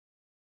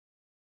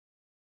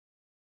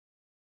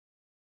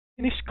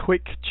In this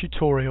quick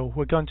tutorial,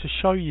 we're going to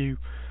show you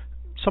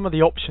some of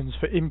the options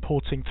for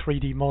importing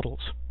 3D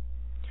models.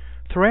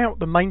 Throughout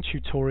the main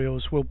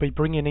tutorials, we'll be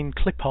bringing in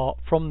clip art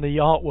from the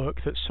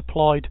artwork that's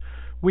supplied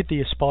with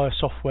the Aspire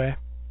software.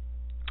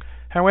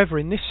 However,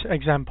 in this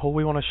example,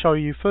 we want to show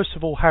you first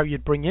of all how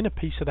you'd bring in a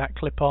piece of that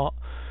clip art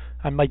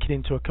and make it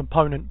into a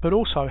component, but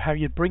also how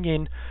you'd bring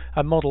in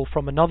a model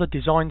from another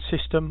design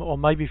system, or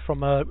maybe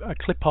from a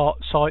clip art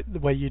site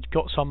where you'd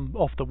got some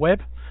off the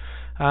web,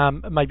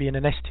 maybe in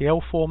an STL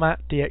format,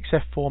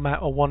 DXF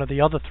format, or one of the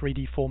other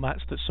 3D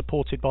formats that's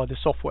supported by the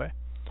software.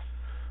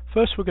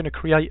 First, we're going to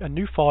create a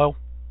new file.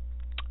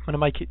 I'm going to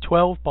make it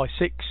 12 by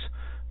 6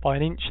 by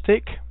an inch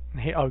thick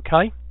and hit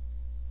OK.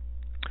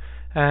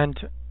 And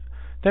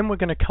then we're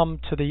going to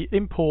come to the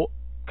import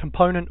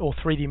component or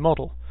 3D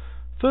model.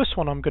 First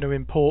one I'm going to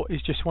import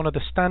is just one of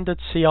the standard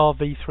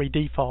CRV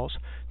 3D files.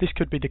 This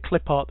could be the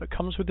clip art that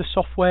comes with the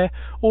software,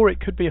 or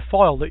it could be a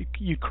file that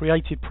you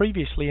created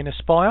previously in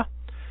Aspire.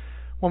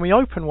 When we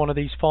open one of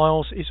these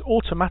files, it's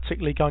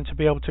automatically going to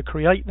be able to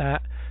create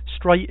that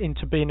straight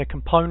into being a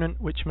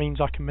component, which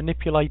means I can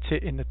manipulate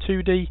it in the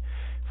 2D.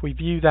 If we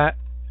view that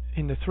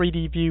in the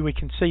 3D view, we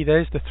can see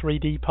there's the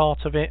 3D part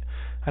of it,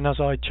 and as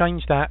I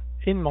change that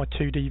in my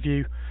 2D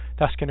view,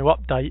 that's going to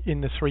update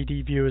in the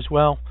 3D view as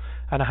well,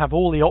 and I have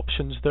all the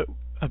options that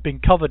have been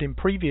covered in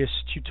previous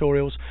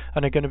tutorials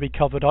and are going to be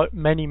covered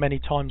many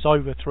times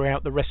over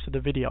throughout the rest of the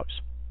videos.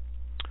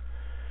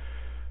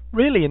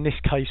 Really, in this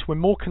case, we're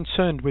more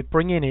concerned with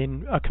bringing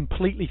in a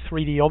completely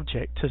 3D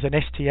object as an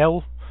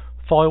STL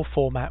file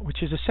format,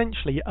 which is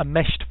essentially a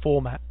meshed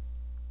format.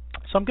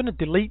 So I'm going to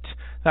delete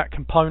that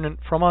component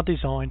from our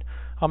design.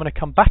 I'm going to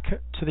come back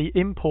to the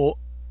import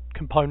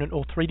component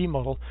or 3D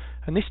model,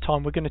 and this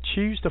time we're going to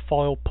choose the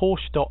file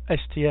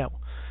Porsche.stl.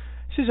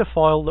 This is a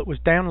file that was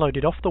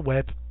downloaded off the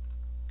web.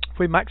 If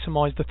we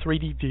maximize the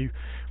 3D view,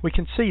 we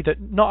can see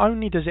that not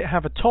only does it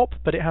have a top,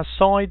 but it has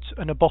sides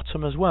and a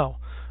bottom as well.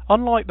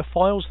 Unlike the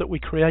files that we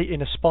create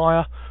in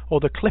Aspire or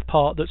the clip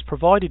art that's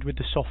provided with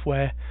the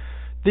software,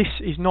 this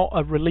is not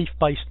a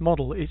relief-based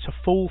model, it's a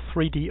full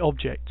 3D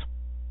object.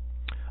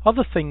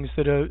 Other things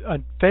that are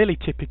fairly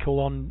typical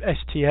on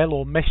STL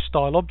or mesh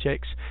style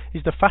objects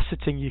is the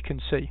faceting you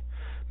can see.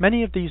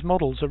 Many of these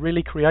models are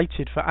really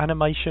created for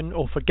animation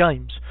or for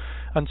games,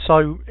 and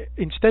so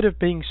instead of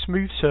being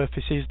smooth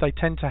surfaces, they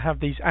tend to have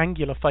these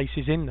angular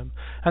faces in them,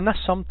 and that's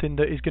something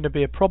that is going to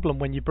be a problem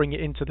when you bring it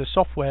into the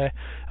software,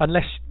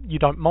 unless you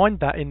don't mind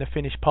that in the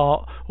finished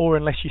part, or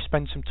unless you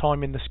spend some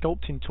time in the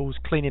Sculpting Tools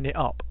cleaning it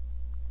up.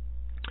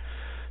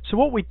 So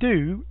what we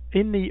do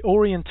in the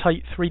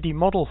Orientate 3D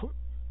model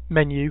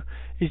menu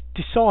is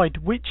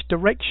decide which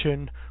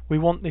direction we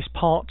want this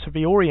part to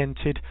be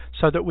oriented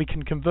so that we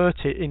can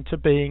convert it into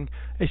being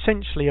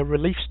essentially a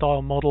relief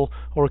style model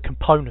or a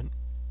component.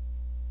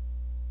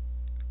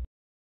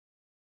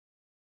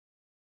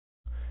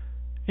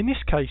 In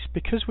this case,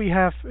 because we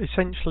have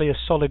essentially a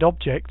solid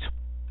object,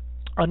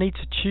 I need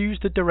to choose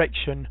the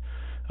direction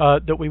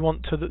that we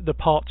want the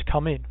part to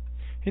come in.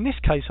 In this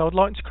case, I would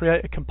like to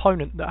create a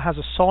component that has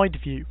a side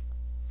view.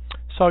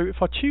 So if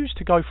I choose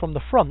to go from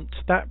the front,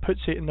 that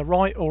puts it in the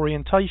right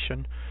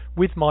orientation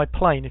with my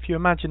plane. If you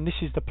imagine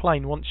this is the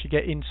plane once you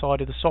get inside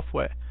of the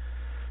software.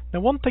 Now,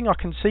 one thing I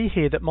can see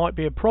here that might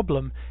be a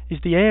problem is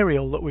the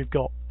aerial that we've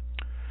got.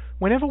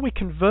 Whenever we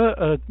convert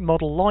a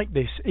model like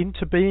this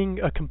into being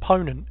a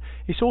component,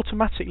 it's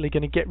automatically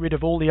going to get rid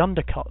of all the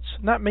undercuts,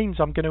 and that means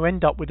I'm going to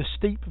end up with a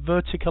steep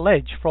vertical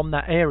edge from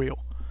that aerial.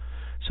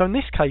 So in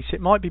this case,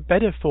 it might be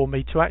better for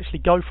me to actually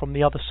go from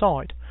the other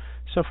side.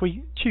 So if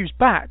we choose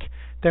back,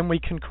 then we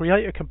can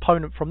create a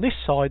component from this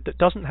side that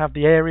doesn't have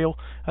the aerial,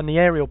 and the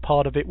aerial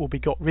part of it will be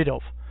got rid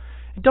of.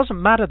 It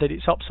doesn't matter that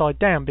it's upside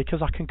down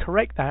because I can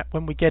correct that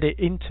when we get it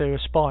into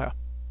Aspire.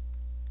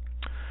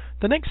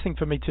 The next thing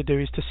for me to do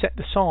is to set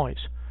the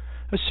size.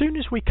 As soon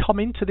as we come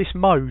into this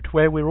mode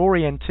where we're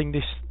orienting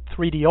this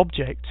 3D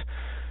object,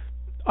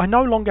 I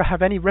no longer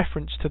have any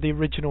reference to the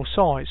original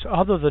size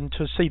other than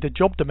to see the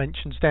job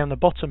dimensions down the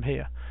bottom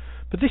here.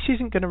 But this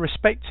isn't going to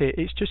respect it,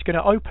 it's just going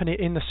to open it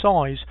in the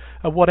size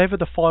of whatever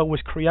the file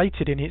was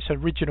created in its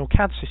original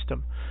CAD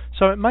system.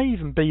 So it may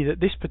even be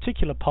that this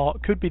particular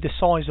part could be the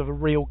size of a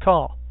real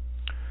car.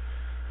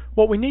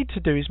 What we need to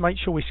do is make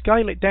sure we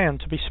scale it down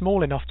to be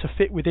small enough to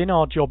fit within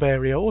our job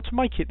area, or to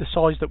make it the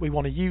size that we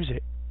want to use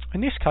it.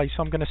 In this case,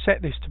 I'm going to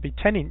set this to be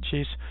 10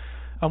 inches,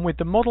 and with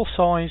the model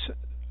size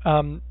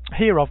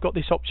here I've got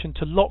this option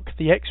to lock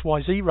the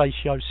Xyz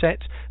Ratio Set,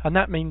 and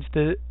that means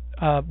the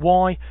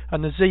Y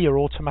and the Z are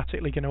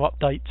automatically going to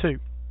update too.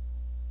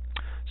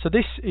 So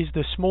this is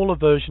the smaller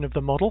version of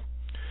the model.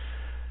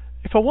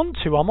 If I want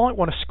to, I might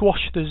want to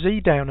squash the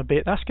Z down a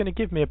bit. That's going to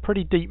give me a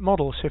pretty deep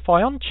model. So if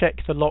I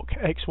uncheck the lock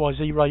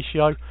XYZ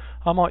ratio,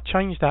 I might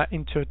change that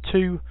into a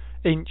 2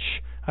 inch,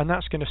 and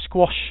that's going to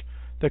squash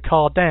the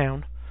car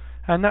down,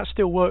 and that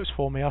still works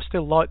for me. I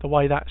still like the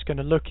way that's going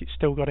to look. It's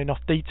still got enough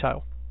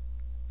detail.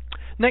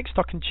 Next,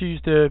 I can choose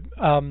the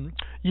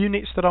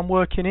units that I'm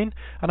working in,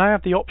 and I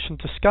have the option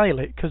to scale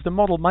it because the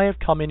model may have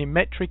come in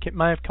metric, it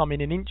may have come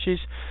in inches,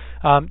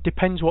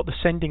 depends what the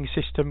sending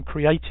system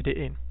created it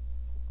in.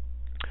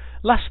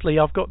 Lastly,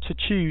 I've got to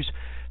choose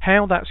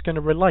how that's going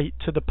to relate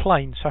to the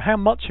plane, so how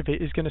much of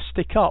it is going to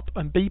stick up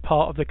and be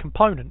part of the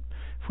component.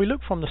 If we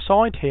look from the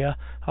side here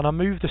and I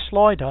move the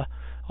slider,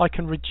 I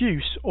can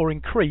reduce or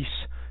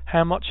increase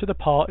how much of the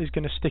part is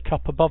going to stick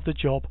up above the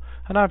job,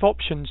 and I have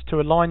options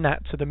to align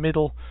that to the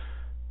middle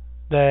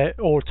there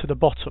or to the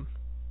bottom.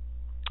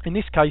 In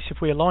this case,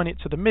 if we align it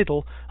to the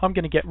middle, I'm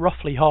going to get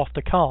roughly half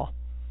the car.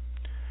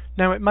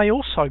 Now it may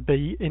also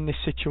be in this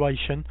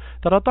situation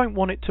that I don't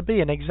want it to be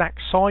an exact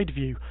side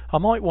view. I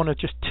might want to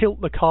just tilt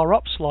the car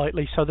up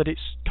slightly so that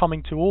it's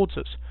coming towards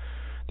us.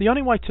 The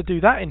only way to do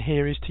that in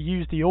here is to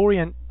use the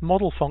Orient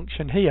Model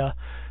function here,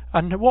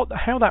 and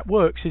how that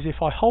works is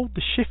if I hold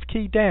the Shift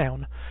key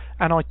down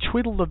and I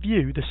twiddle the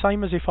view, the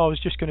same as if I was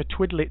just going to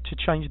twiddle it to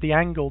change the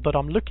angle that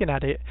I'm looking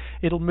at it,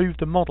 it'll move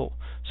the model.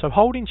 So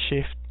holding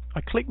Shift,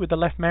 I click with the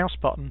left mouse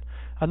button,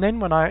 and then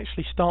when I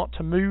actually start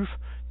to move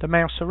the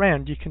mouse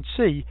around, you can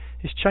see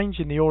it's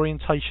changing the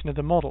orientation of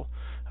the model,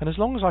 and as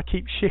long as I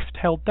keep Shift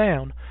held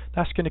down,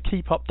 that's going to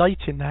keep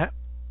updating that.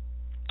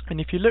 And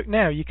if you look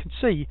now, you can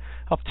see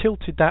I've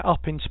tilted that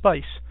up in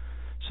space.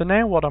 So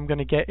now what I'm going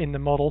to get in the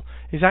model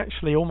is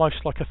actually almost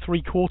like a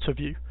 3/4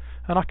 view,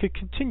 and I could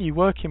continue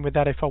working with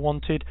that if I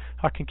wanted.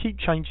 I can keep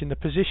changing the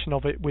position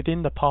of it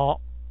within the part.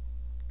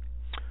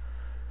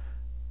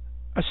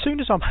 As soon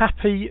as I'm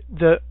happy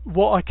that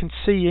what I can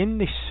see in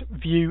this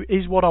view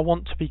is what I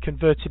want to be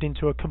converted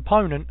into a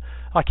component,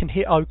 I can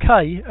hit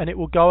OK and it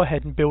will go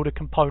ahead and build a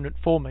component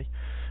for me.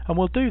 And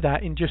we'll do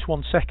that in just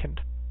 1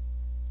 second.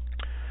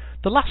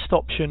 The last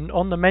option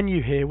on the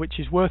menu here, which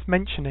is worth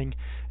mentioning,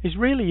 is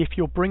really if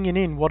you're bringing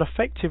in what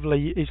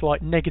effectively is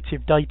like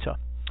negative data.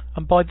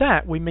 And by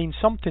that we mean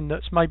something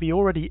that's maybe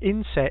already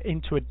inset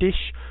into a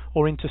dish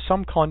or into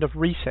some kind of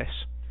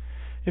recess.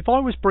 If I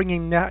was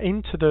bringing that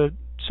into the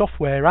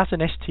software as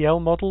an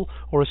STL model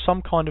or as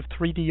some kind of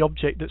 3D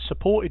object that's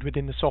supported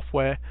within the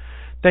software,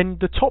 then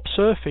the top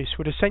surface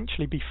would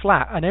essentially be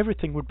flat and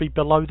everything would be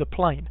below the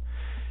plane.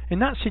 In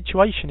that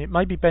situation, it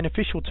may be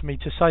beneficial to me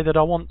to say that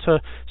I want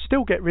to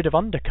still get rid of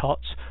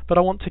undercuts, but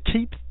I want to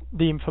keep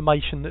the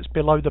information that's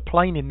below the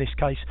plane in this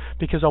case,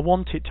 because I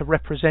want it to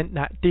represent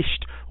that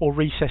dished or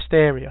recessed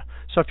area.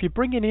 So if you're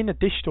bringing in a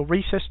dished or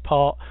recessed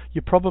part,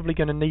 you're probably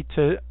going to need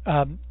to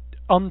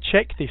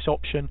uncheck this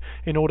option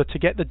in order to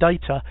get the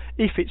data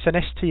if it's an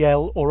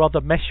STL or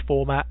other mesh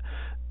format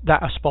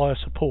that Aspire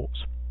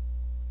supports.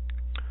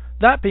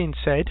 That being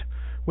said,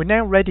 we're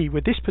now ready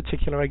with this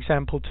particular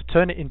example to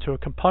turn it into a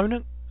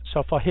component. So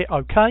if I hit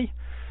OK,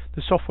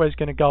 the software is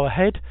going to go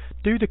ahead,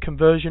 do the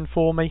conversion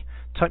for me,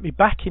 take me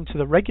back into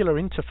the regular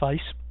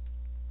interface.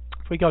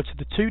 If we go to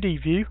the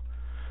 2D view,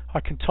 I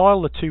can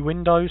tile the two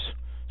windows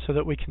so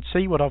that we can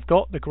see what I've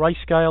got, the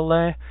grayscale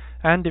there,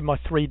 and in my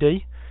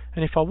 3D.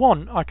 And if I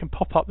want, I can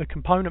pop up the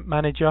component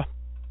manager,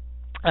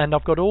 and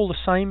I've got all the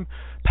same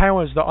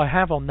powers that I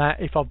have on that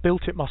if I've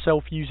built it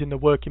myself using the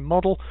working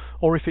model,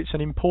 or if it's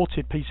an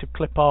imported piece of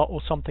clip art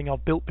or something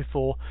I've built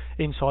before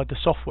inside the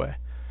software.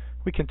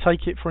 We can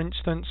take it, for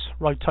instance,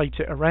 rotate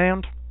it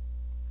around,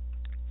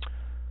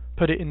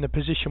 put it in the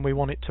position we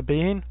want it to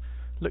be in,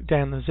 look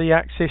down the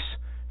Z-axis.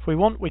 If we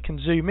want, we can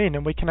zoom in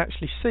and we can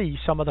actually see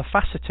some of the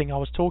faceting I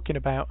was talking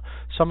about,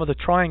 some of the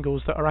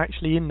triangles that are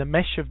actually in the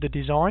mesh of the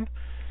design.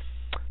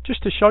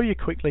 Just to show you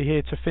quickly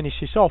here to finish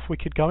this off, we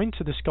could go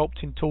into the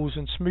Sculpting Tools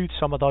and smooth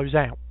some of those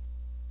out.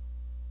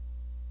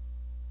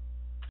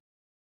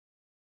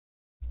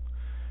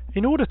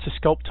 In order to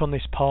sculpt on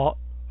this part,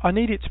 I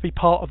need it to be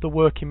part of the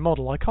working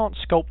model. I can't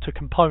sculpt a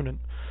component.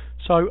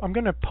 So I'm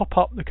going to pop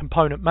up the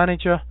component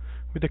manager.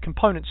 With the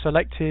component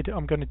selected,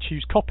 I'm going to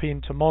choose copy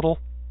into model,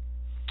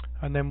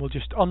 and then we'll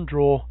just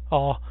undraw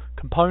our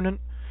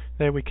component.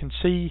 There we can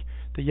see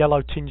the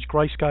yellow tinged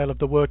grayscale of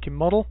the working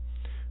model.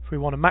 If we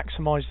want to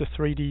maximize the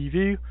 3D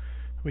view,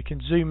 we can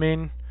zoom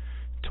in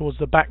towards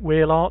the back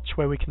wheel arch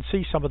where we can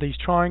see some of these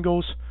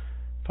triangles.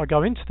 If I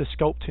go into the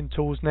Sculpting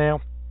Tools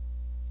now,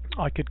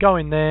 I could go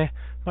in there,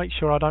 make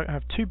sure I don't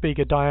have too big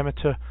a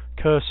diameter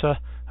cursor,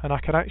 and I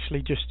could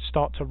actually just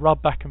start to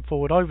rub back and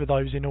forward over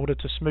those in order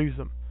to smooth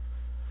them.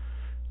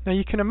 Now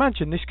you can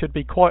imagine this could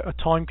be quite a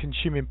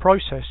time-consuming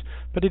process,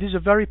 but it is a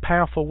very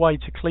powerful way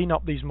to clean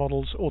up these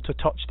models or to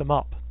touch them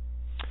up.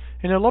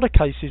 In a lot of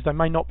cases they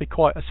may not be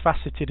quite as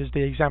faceted as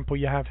the example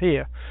you have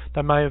here.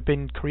 They may have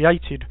been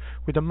created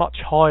with a much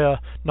higher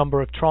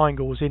number of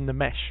triangles in the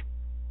mesh.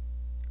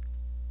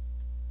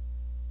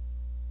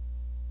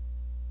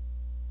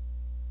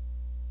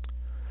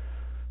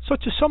 So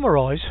to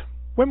summarize,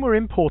 when we're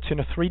importing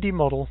a 3D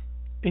model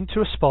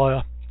into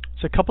Aspire,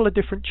 it's a couple of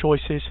different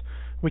choices.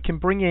 We can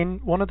bring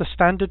in one of the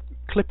standard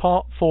clip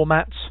art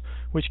formats,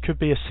 which could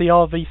be a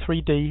CRV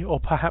 3D or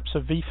perhaps a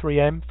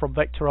V3M from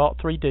Vector Art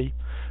 3D,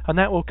 and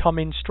that will come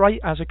in straight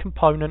as a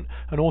component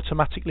and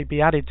automatically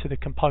be added to the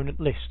component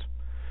list.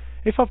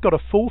 If I've got a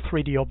full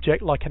 3D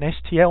object like an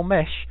STL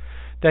mesh,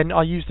 then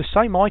I use the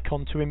same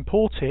icon to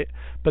import it,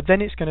 but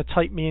then it's going to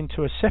take me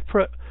into a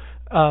separate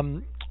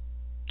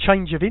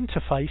change of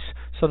interface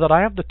so that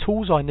I have the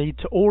tools I need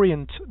to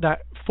orient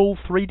that full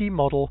 3D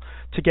model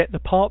to get the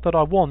part that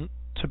I want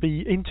to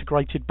be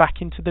integrated back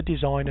into the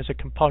design as a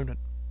component.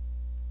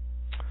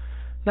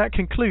 That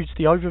concludes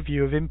the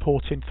overview of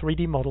importing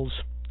 3D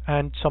models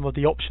and some of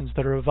the options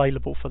that are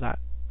available for that.